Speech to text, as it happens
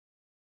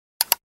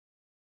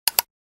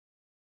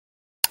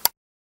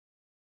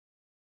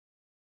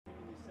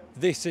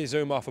This is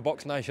Umar for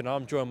BoxNation.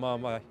 I'm joined by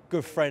my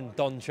good friend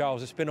Don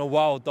Charles. It's been a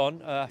while,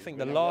 Don. I think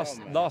the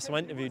last time I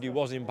interviewed you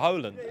was in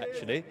Poland,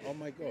 actually. Oh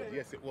my God,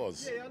 yes it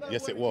was.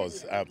 Yes it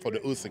was, for the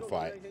Usyk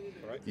fight.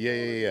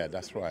 Yeah,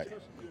 that's right.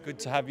 Good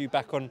to have you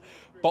back on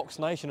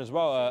BoxNation as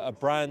well, a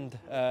brand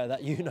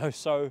that you know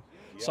so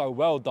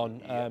well,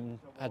 Don.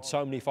 Had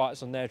so many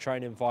fights on there,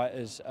 training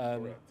fighters.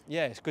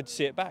 Yeah, it's good to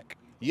see it back.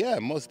 Yeah,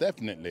 most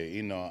definitely,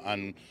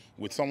 and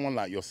with someone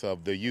like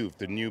yourself, the youth,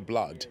 the new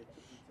blood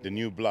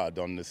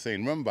on the scene.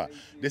 Remember,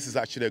 this is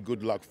actually a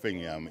good luck thing.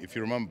 If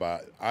you remember,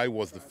 I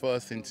was the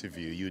first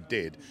interview you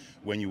did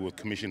when you were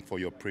commissioned for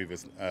your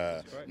previous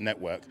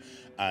network,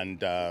 and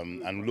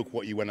look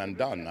what you went and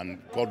done. And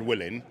God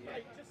willing,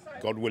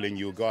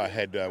 you go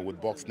ahead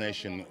with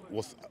BoxNation.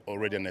 Was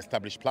already an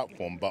established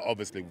platform, but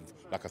obviously,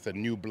 like I said,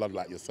 new blood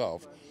like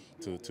yourself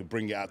to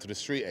bring it out to the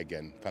street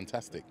again.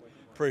 Fantastic.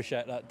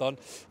 Appreciate that, Don.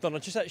 Don,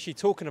 I'm just actually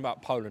talking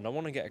about Poland. I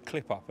want to get a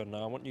clip up, and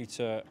I want you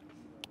to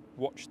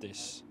watch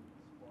this.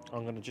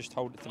 I'm going to just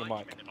hold it to the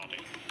mic.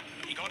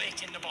 He got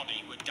hit in the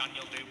body with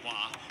Daniel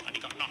Dubois, and he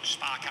got knocked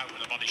spark out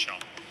with a body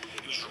shot.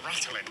 He was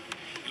rattling.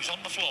 He was on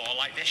the floor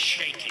like this,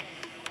 shaking,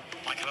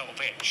 like a little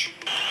bitch.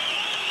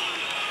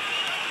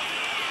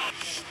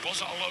 Was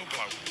it a low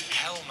blow?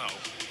 Hell no.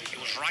 It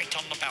was right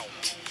on the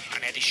belt, and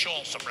he had his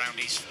shorts up around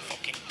his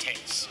fucking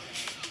tits.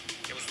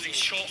 His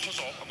shorts was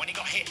up, and when he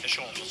got hit, the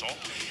shorts was up,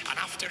 and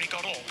after he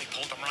got up, he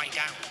pulled them right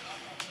down.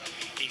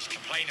 He's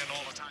complaining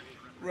all the time.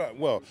 Right,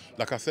 well,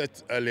 like I said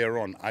earlier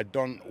on, I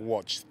don't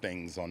watch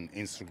things on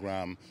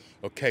Instagram.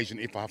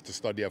 Occasionally, if I have to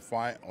study a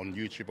fight on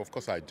YouTube, of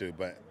course I do.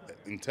 But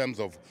in terms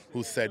of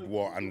who said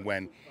what and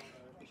when,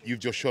 you've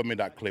just showed me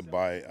that clip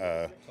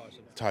by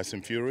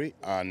Tyson Fury,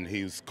 and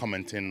he was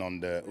commenting on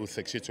the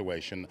Usyk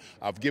situation.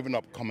 I've given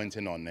up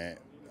commenting on it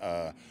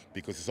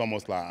because it's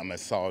almost like I'm a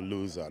sour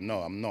loser.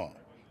 No, I'm not.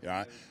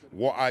 Yeah?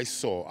 What I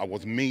saw, I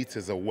was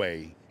meters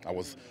away. I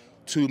was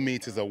 2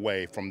 meters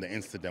away from the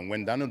incident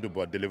when Daniel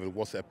Dubois delivered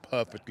was a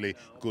perfectly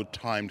good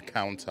timed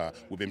counter.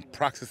 We've been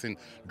practicing,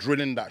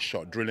 drilling that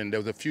shot, drilling. There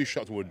was a few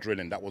shots we were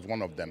drilling. That was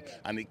one of them.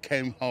 And it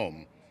came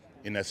home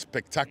in a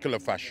spectacular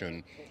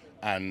fashion.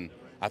 And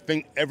I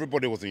think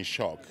everybody was in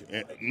shock.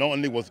 Not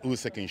only was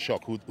Usyk in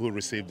shock, who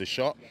received the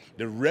shot,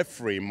 the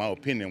referee, in my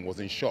opinion, was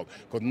in shock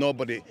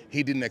because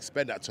he didn't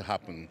expect that to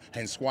happen.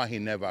 Hence why he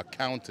never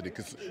counted it,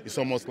 because it's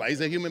almost like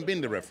he's a human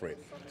being, the referee.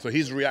 So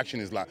his reaction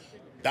is like,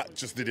 that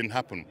just didn't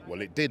happen. Well,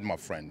 it did, my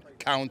friend.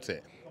 Count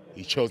it.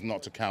 He chose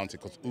not to count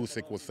it because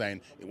Usyk was saying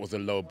it was a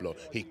low blow.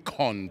 He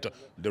conned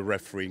the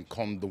referee,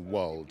 conned the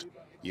world,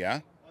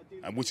 yeah?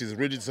 And which is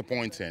really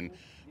disappointing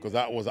because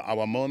that was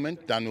our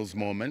moment, Daniel's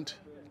moment,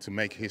 to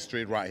make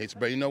history, write history.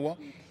 But you know what?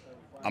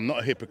 I'm not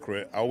a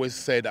hypocrite. I always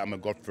say that I'm a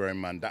God-fearing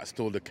man. That's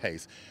still the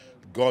case.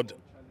 God,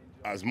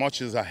 as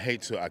much as I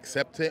hate to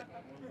accept it,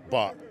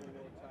 but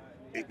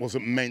it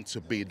wasn't meant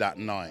to be that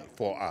night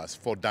for us,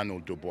 for Daniel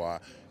Dubois.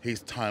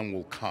 His time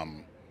will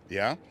come,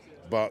 yeah?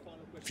 But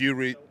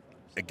Fury,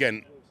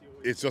 again,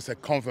 it's just a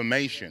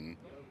confirmation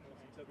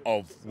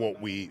of what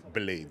we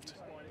believed.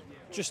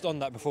 Just on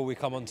that, before we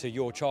come on to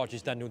your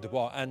charges, Daniel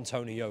Dubois and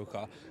Tony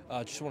Yoka,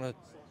 I just want to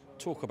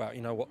talk about,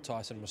 what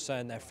Tyson was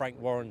saying there. Frank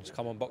Warren's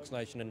come on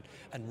BoxNation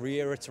and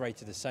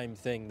reiterated the same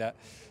thing, that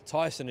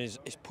Tyson is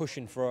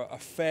pushing for a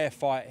fair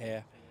fight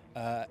here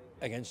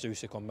against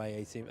Usyk on May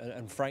 18th,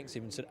 and Frank's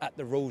even said at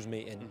the rules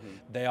meeting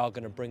they are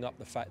going to bring up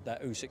the fact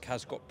that Usyk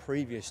has got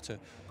previous to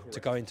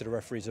going to the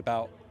referees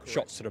about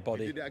shots to the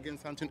body. He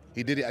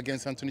did it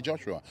against Anthony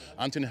Joshua.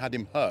 Anthony had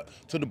him hurt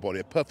to the body,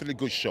 a perfectly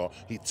good shot.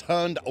 He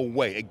turned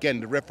away.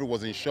 Again, the referee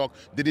was in shock,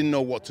 didn't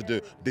know what to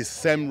do. The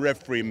same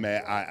referee, may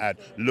I add,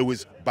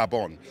 Louis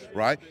Babon,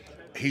 right?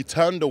 He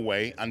turned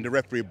away and the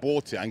referee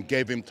bought it and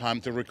gave him time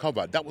to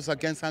recover. That was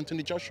against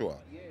Anthony Joshua.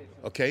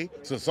 Okay,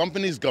 so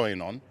something is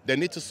going on. They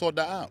need to sort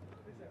that out.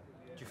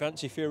 Do you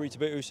fancy Fury to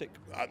beat Usyk?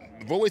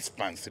 I've always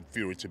fancied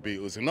Fury to beat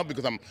Usyk, not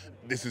because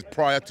this is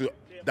prior to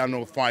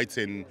Daniel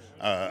fighting,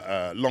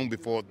 long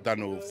before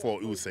Daniel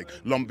fought Usyk,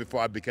 long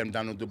before I became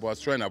Daniel Dubois'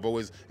 trainer. I've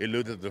always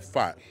alluded to the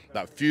fact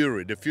that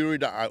the Fury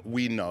that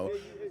we know,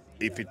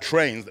 if he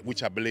trains,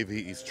 which I believe he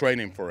is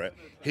training for it,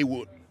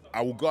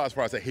 I will go as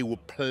far as say he will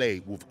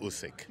play with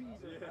Usyk.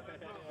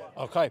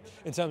 Okay,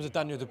 in terms of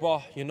Daniel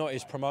Dubois, you're not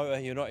his promoter,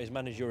 you're not his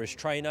manager, you're his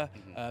trainer,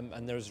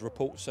 and there's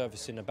reports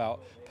surfacing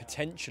about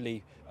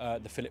potentially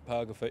the Filip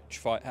Hrgović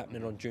fight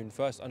happening on June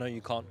 1st. I know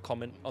you can't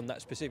comment on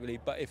that specifically,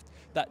 but if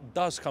that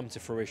does come to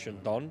fruition,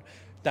 Don,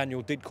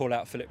 Daniel did call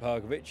out Filip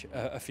Hrgović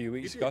a few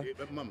weeks ago.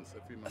 A few months.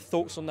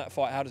 Thoughts on that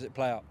fight? How does it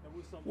play out?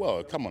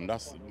 Well, come on,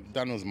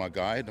 Daniel's my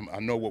guy. I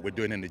know what we're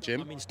doing in the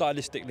gym. I mean,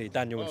 stylistically,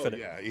 Daniel and Filip.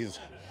 Yeah, he's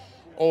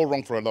all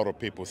wrong for a lot of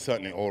people,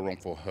 certainly all wrong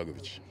for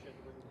Hrgović.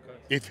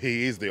 If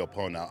he is the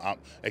opponent,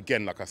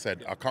 again, like I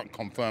said, I can't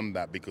confirm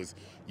that because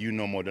you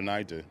know more than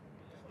I do.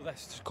 Well,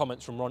 that's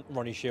comments from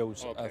Ronnie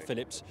Shields, okay.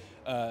 Phillips'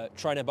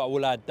 trainer, but I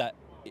will add that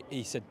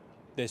he said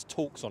there's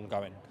talks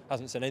ongoing.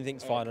 Hasn't said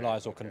anything's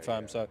finalised or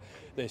confirmed, so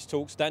there's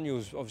talks.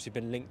 Daniel's obviously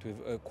been linked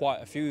with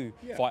quite a few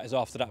fighters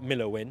after that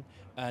Miller win,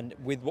 and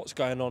with what's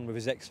going on with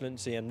his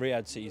Excellency and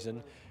Riyadh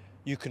season,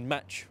 you can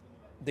match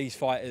these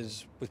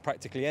fighters with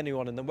practically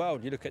anyone in the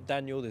world. You look at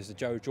Daniel, there's the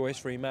Joe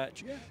Joyce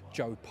rematch,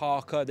 Joe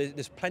Parker,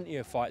 there's plenty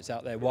of fights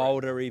out there,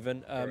 Wilder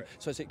even.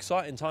 So it's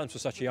exciting times for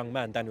such a young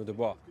man, Daniel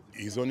Dubois.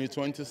 He's only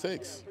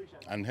 26,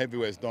 and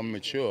heavyweights don't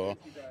mature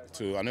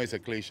to, I know it's a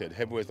cliche,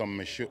 heavyweights don't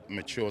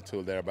mature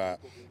till they're about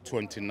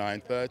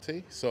 29,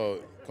 30. So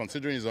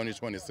considering he's only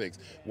 26,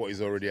 what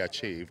he's already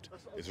achieved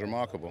is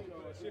remarkable.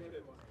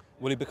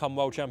 Will he become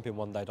world champion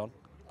one day, Don?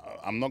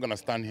 I'm not going to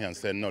stand here and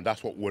say, no,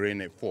 that's what we're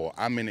in it for.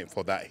 I'm in it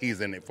for that,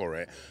 he's in it for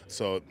it.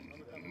 So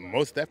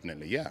most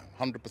definitely, yeah,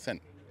 100%.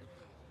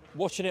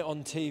 Watching it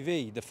on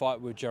TV, the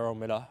fight with Gerald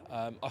Miller,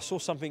 I saw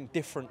something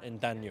different in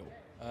Daniel.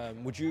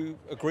 Would you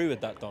agree with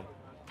that, Don?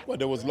 Well,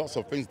 there was lots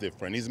of things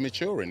different. He's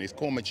maturing, it's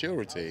called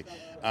maturity.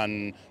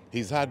 And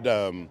he's had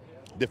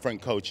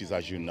different coaches,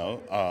 as you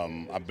know.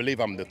 I believe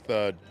I'm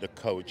the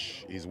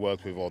coach he's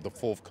worked with, or the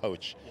fourth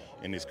coach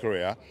in his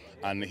career.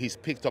 And he's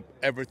picked up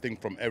everything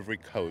from every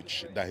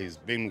coach that he's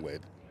been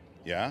with.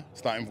 Yeah,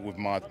 starting with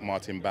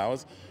Martin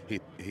Bowers,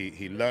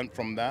 he learned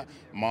from that.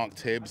 Mark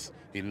Tibbs,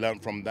 he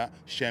learned from that.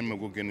 Shane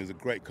McGuigan is a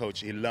great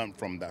coach, he learned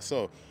from that.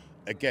 So,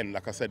 again,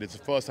 like I said, it's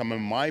the first time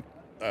in my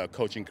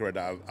coaching career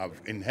that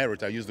I've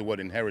inherited, I use the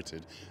word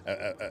inherited,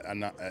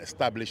 an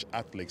established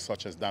athlete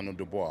such as Daniel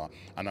Dubois,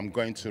 and I'm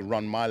going to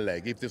run my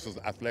leg. If this was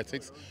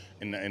athletics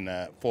in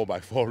a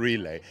 4x4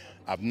 relay,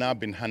 I've now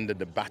been handed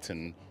the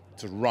baton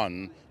to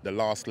run the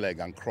last leg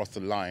and cross the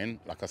line,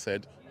 like I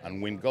said,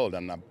 and win gold,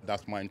 and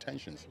that's my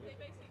intentions.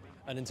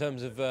 And in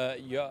terms of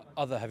your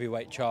other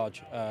heavyweight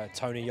charge,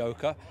 Tony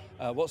Yoka,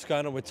 what's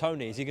going on with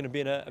Tony? Is he going to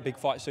be in a big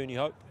fight soon, you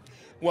hope?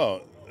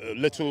 Well,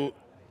 little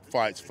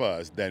fights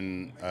first,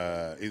 then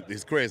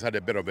his career has had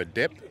a bit of a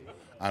dip,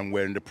 and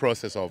we're in the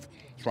process of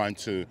trying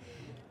to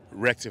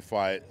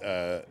rectify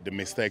the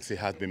mistakes he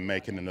has been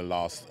making in the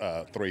last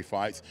 3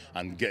 fights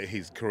and get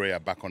his career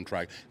back on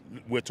track.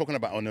 We're talking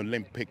about an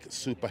Olympic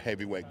super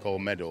heavyweight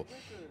gold medal.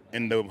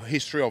 In the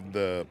history of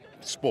the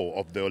sport,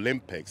 of the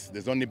Olympics,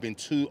 there's only been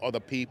 2 other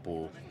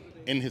people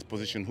in his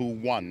position who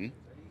won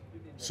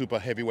super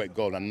heavyweight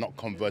gold and not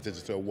converted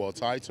it to a world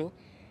title.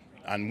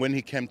 And when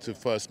he came to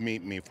first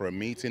meet me for a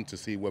meeting to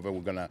see whether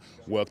we're going to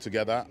work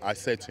together, I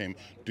said to him,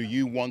 do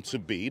you want to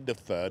be the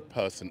 3rd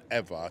person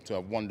ever to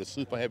have won the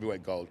super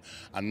heavyweight gold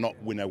and not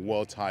win a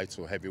world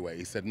title heavyweight?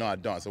 He said, no, I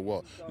don't. I said,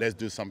 well, let's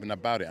do something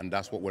about it. And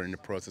that's what we're in the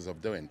process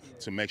of doing,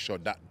 to make sure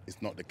that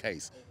is not the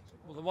case.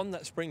 Well, the one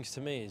that springs to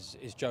me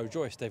is Joe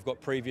Joyce. They've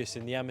got previous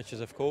in the amateurs,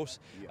 of course,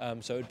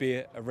 so it would be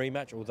a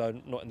rematch,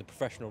 although not in the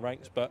professional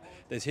ranks, but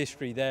there's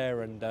history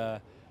there, and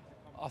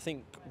I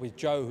think with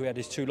Joe, who had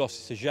his 2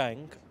 losses to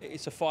Zhang,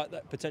 it's a fight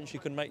that potentially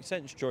could make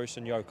sense, Joyce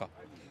and Yoka.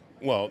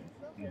 Well,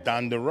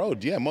 down the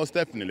road, yeah, most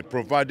definitely,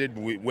 provided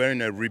we're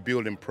in a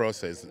rebuilding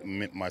process,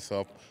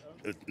 myself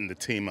and the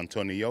team and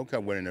Tony Yoka,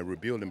 we're in a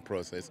rebuilding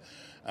process.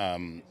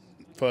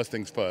 First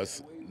things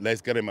first, let's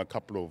get him a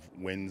couple of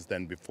wins,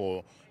 then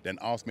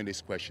ask me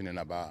this question in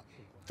about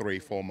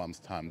 3-4 months'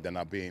 time, then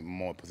I'll be in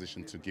more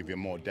position to give you a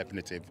more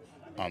definitive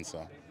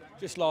answer.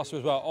 Just last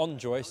as well, on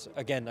Joyce,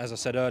 again, as I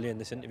said earlier in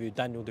this interview,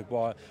 Daniel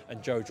Dubois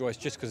and Joe Joyce,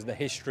 just because of the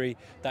history,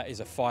 that is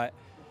a fight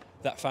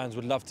that fans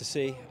would love to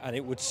see and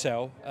it would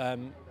sell.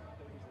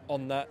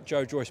 On that,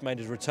 Joe Joyce made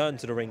his return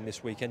to the ring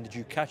this weekend. Did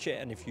you catch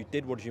it? And if you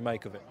did, what did you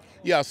make of it?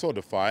 Yeah, I saw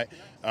the fight.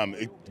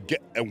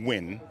 Get a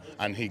win,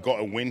 and he got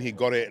a win. He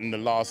got it in the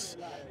last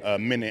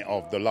minute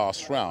of the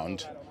last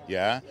round,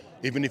 yeah?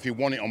 Even if he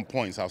won it on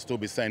points, I'll still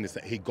be saying this,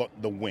 that he got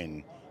the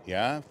win.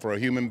 Yeah, for a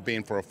human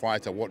being, for a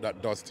fighter, what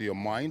that does to your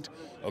mind,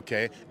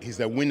 okay, he's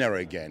a winner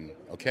again,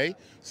 okay?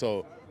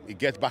 So he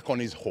gets back on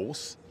his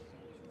horse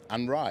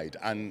and ride.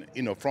 And,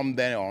 you know, from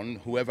there on,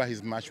 whoever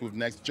he's matched with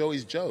next, Joe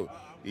is Joe.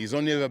 He's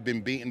only ever been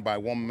beaten by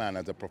one man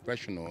as a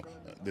professional.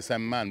 The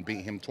same man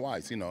beat him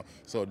twice, you know,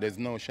 so there's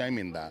no shame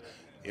in that.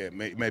 Yeah,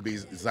 maybe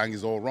Zhang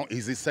is all wrong.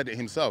 He said it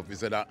himself. He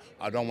said,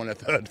 I don't want a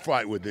 3rd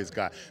fight with this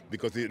guy,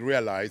 because he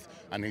realized,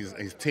 and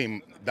his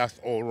team,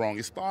 that's all wrong.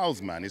 His styles,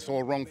 man, it's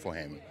all wrong for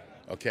him.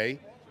 Okay,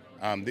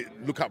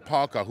 look at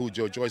Parker, who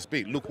Joe Joyce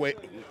beat. Look where,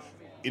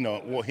 you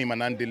know, what him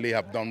and Andy Lee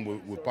have done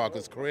with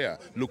Parker's career.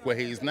 Look where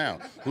he is now.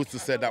 Who's to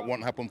say that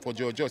won't happen for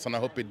Joe Joyce? And I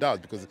hope it does,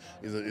 because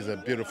he's a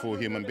beautiful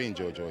human being,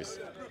 Joe Joyce.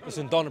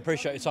 Listen, Don,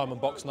 appreciate your time on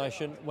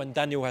BoxNation. When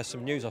Daniel has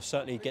some news, I'll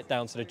certainly get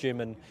down to the gym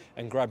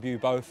and grab you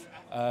both.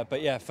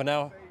 But yeah, for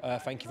now,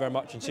 thank you very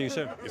much and see you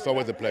soon. It's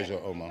always a pleasure,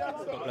 Omar.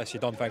 God bless you,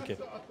 Don. Thank you.